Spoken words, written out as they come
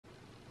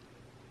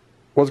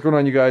What's going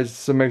on, you guys?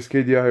 Some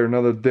XKD out here,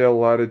 another Dell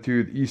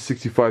Latitude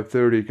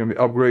E6530. Gonna be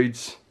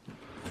upgrades.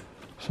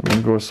 So I'm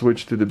gonna go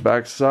switch to the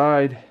back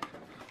side.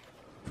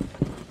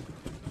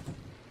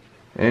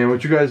 And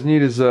what you guys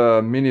need is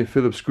a mini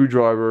Phillips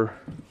screwdriver.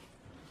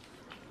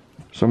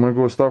 So I'm gonna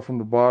go start from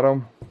the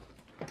bottom.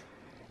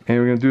 And what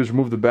we're gonna do is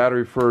remove the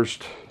battery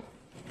first.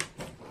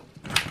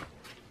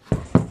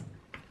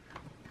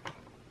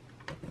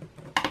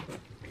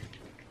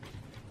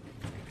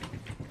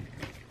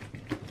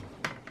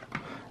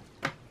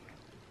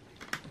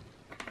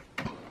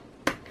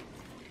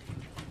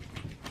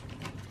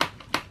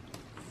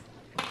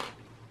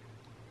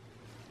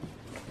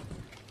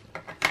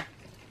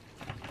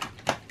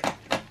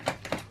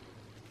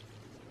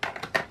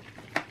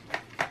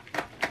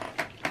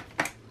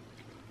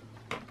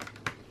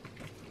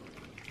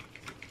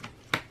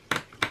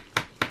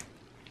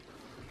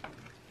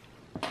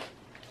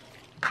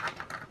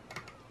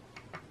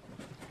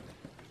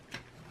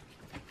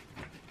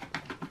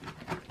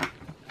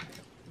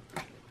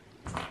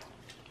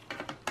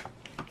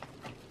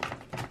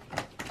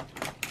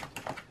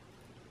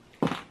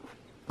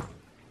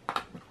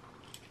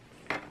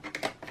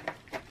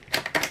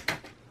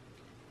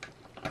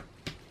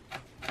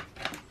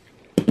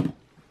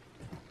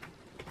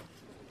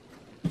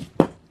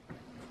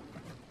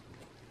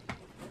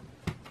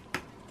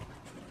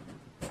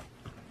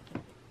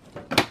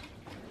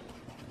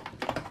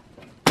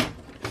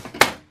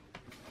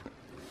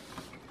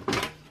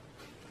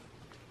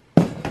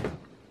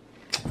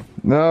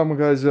 Now,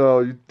 guys,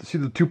 you see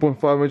the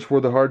 2.5 inch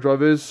where the hard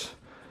drive is?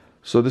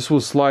 So this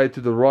will slide to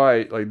the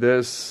right like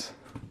this.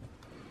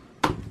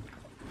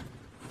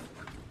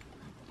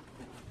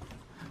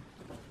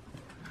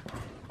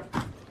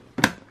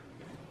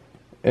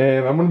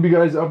 And I'm going to be,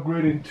 guys,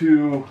 upgrading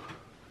to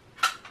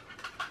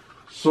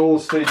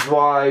solid state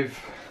drive.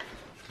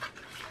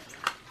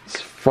 It's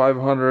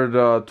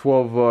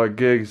 512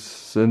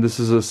 gigs, and this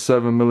is a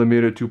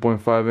 7mm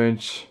 2.5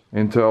 inch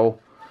Intel.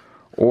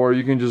 Or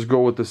you can just go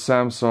with the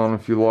Samsung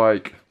if you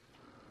like.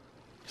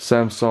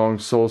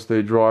 Samsung solid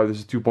state drive. This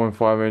is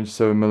 2.5 inch,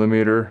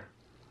 7mm,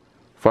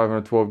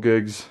 512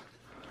 gigs.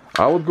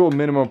 I would go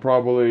minimum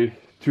probably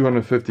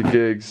 250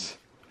 gigs.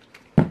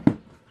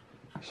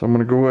 So I'm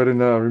gonna go ahead and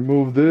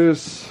remove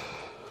this.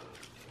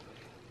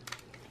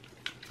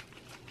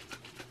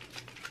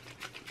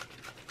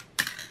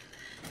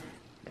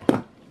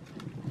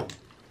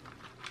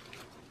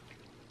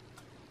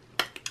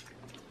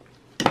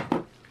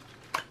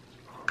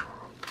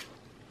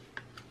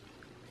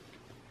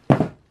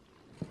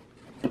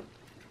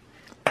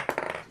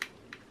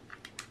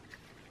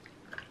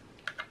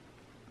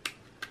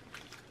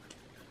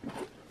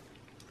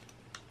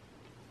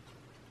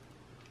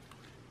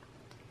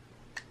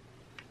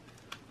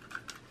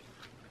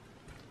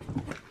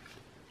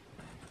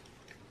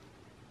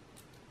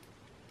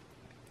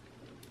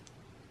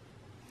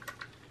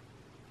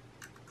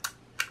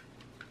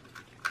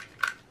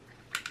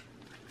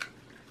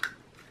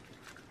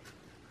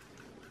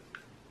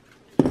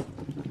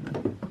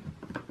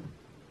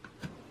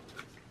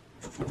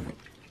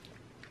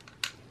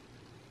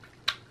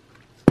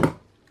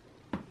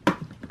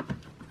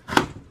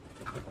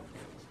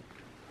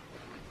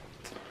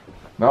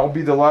 That will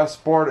be the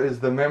last part, is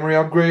the memory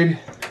upgrade.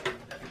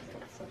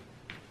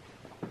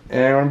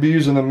 And I'm going to be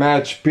using the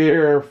match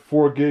pair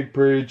 4 gig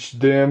per each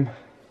DIMM.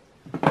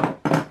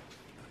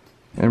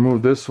 And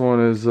move this one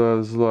is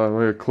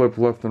a clip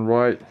left and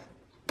right.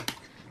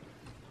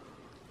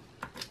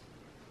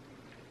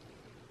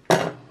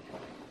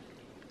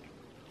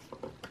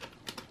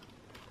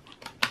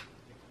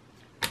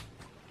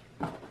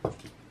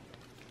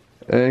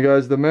 And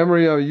guys, the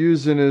memory I'm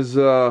using is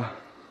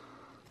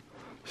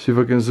see if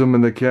I can zoom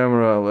in the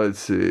camera. Let's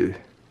see.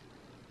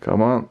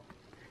 Come on.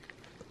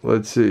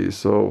 Let's see.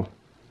 So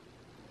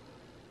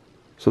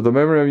the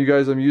memory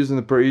I'm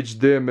using per each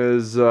DIMM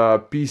is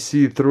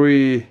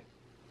PC3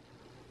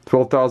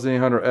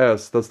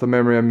 12800S. That's the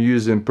memory I'm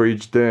using per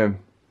each DIMM.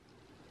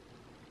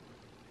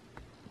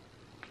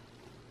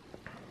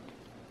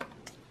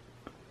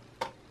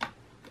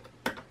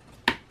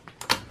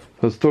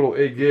 That's total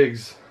 8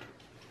 gigs.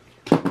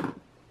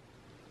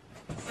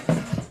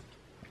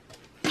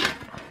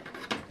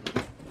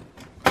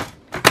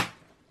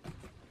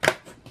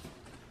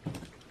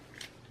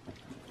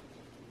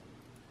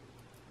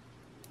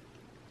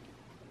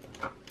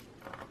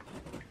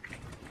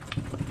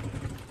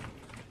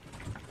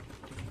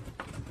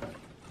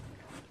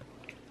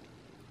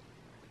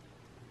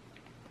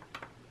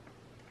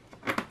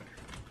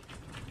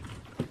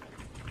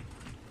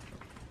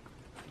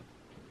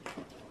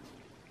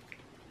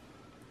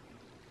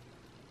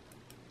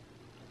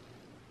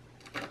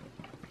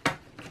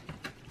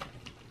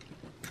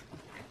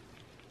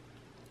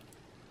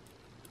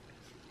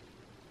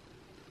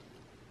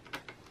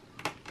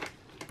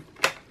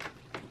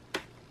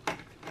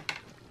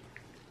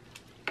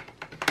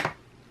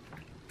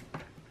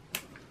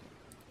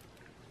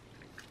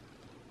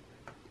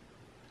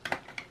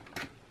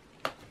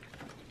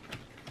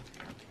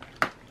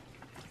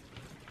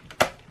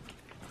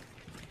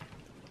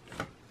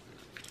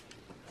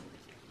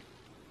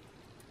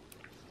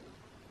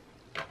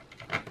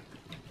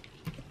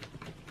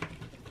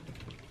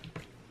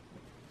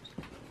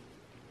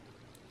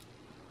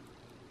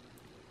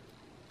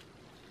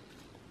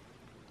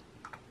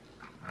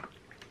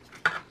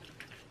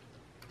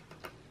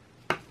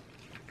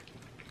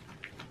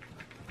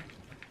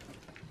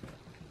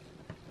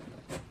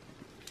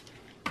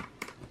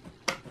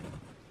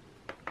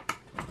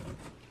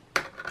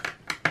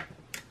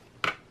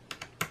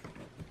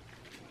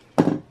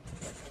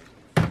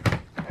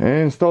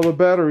 and install the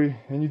battery,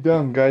 and you're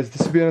done, guys.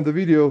 This will be the end of the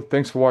video.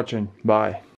 Thanks for watching. Bye.